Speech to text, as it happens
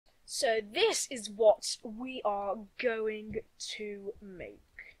So this is what we are going to make.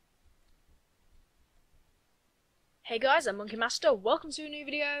 Hey guys, I'm Monkey Master. Welcome to a new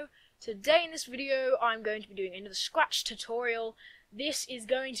video. Today in this video I'm going to be doing another Scratch tutorial. This is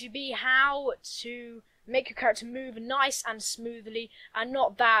going to be how to make your character move nice and smoothly, and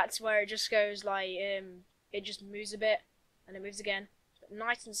not that where it just goes like it just moves a bit and it moves again, but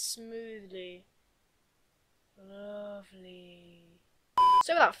nice and smoothly. Lovely.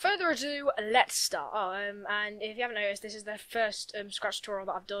 So without further ado, let's start. And if you haven't noticed, this is the first Scratch tutorial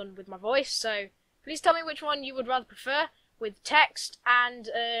that I've done with my voice, so please tell me which one you would rather prefer, with text and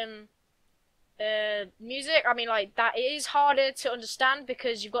music. I mean, like, that is harder to understand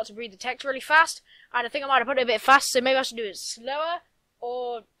because you've got to read the text really fast, and I think I might have put it a bit fast, so maybe I should do it slower,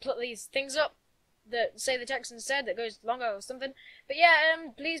 or put these things up that say the text instead, that goes longer or something. But yeah,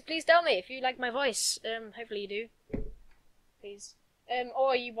 please tell me if you like my voice. Hopefully you do. Please.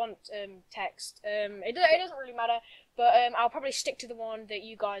 Or you want text. It doesn't really matter, but I'll probably stick to the one that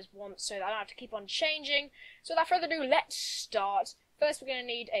you guys want so that I don't have to keep on changing. So without further ado, let's start. First, we're going to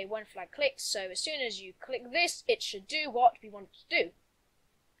need a when flag clicked, so as soon as you click this, it should do what we want it to do.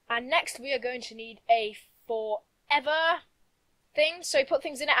 And next, we are going to need a forever thing, so put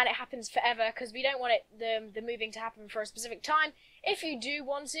things in it and it happens forever, because we don't want it the moving to happen for a specific time. If you do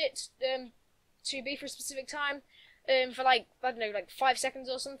want it to be for a specific time, for like, I don't know, like 5 seconds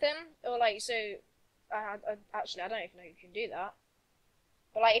or something, or like, so, actually, I don't even know if you can do that,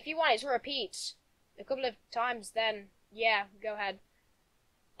 but like, if you want it to repeat a couple of times, then, yeah, go ahead,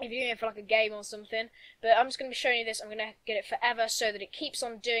 if you're doing it for like a game or something. But I'm just going to be showing you this. I'm going to get it forever so that it keeps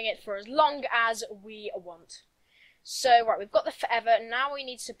on doing it for as long as we want. So, right, we've got the forever, now we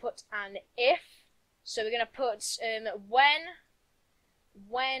need to put an if, so we're going to put,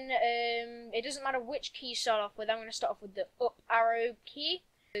 when it doesn't matter which key you start off with. I'm going to start off with the up arrow key.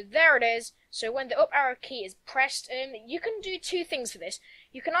 So there it is. So when the up arrow key is pressed, you can do two things for this.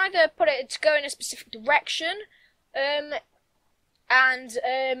 You can either put it to go in a specific direction, and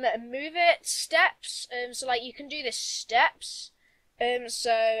move it steps. So like you can do this steps.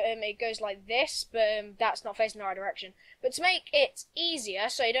 It goes like this, but that's not facing the right direction. But to make it easier,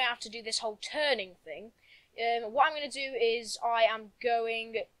 so you don't have to do this whole turning thing, what I'm going to do is I am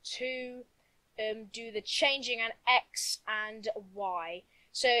going to do the changing an X and Y.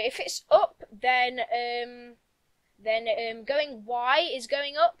 So if it's up, then going Y is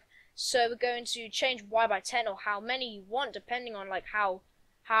going up. So we're going to change Y by 10, or how many you want, depending on like how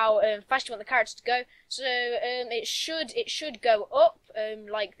fast you want the character to go. So it should go up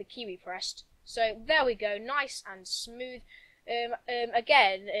like the key we pressed. So there we go, nice and smooth.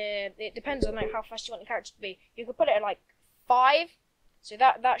 Again, it depends on like how fast you want the character to be. You could put it at like 5, so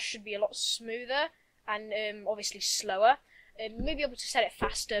that should be a lot smoother and obviously slower. Maybe be able to set it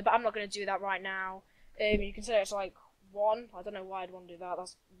faster, but I'm not going to do that right now. You can set it to like 1. I don't know why I'd want to do that.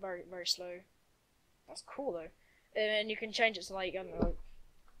 That's very, very slow. That's cool though. And you can change it to like, I don't know, like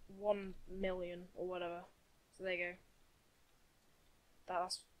 1 million or whatever. So there you go.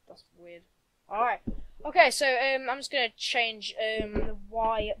 That's weird. Alright. Okay, so I'm just gonna change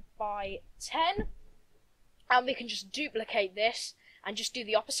Y by 10, and we can just duplicate this and just do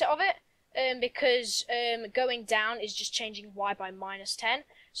the opposite of it. Because going down is just changing Y by -10.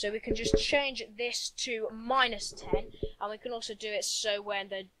 So we can just change this to -10, and we can also do it so when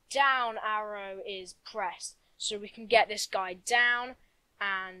the down arrow is pressed. So we can get this guy down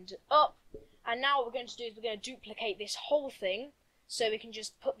and up. And now what we're going to do is we're going to duplicate this whole thing. So we can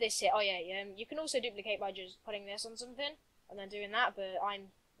just put this here. Oh yeah, you can also duplicate by just putting this on something and then doing that, but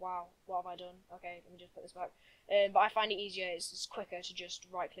wow, what have I done? Okay, let me just put this back. But I find it easier, it's quicker to just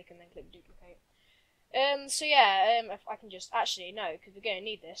right click and then click duplicate. So yeah, if I can just, actually no, because we're going to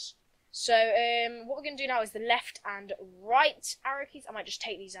need this. So what we're going to do now is the left and right arrow keys. I might just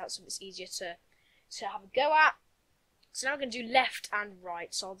take these out so it's easier to have a go at. So now we're going to do left and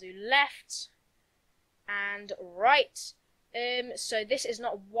right. So I'll do left and right. So this is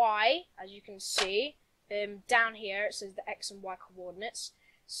not Y, as you can see. Down here it says the X and Y coordinates.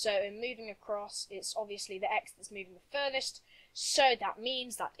 So in moving across, it's obviously the X that's moving the furthest. So that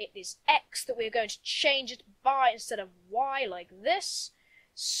means that it is X that we're going to change it by instead of Y, like this.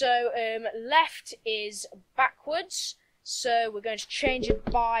 So left is backwards. So we're going to change it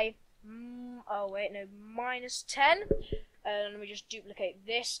by, -10. And we just duplicate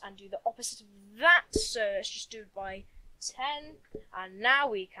this and do the opposite of that. So let's just do it by 10. And now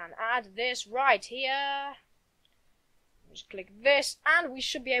we can add this right here. Just click this, and we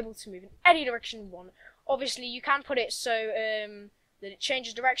should be able to move in any direction we want. Obviously, you can put it so that it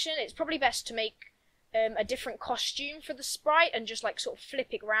changes direction. It's probably best to make a different costume for the sprite and just like sort of flip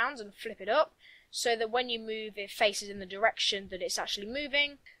it round and flip it up so that when you move it faces in the direction that it's actually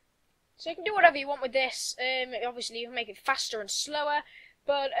moving. So you can do whatever you want with this. Obviously you can make it faster and slower,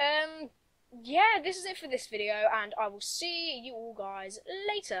 but yeah, this is it for this video, and I will see you all guys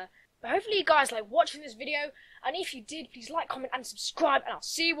later. But hopefully you guys like watching this video, and if you did, please like, comment and subscribe, and I'll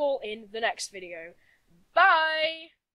see you all in the next video. Bye!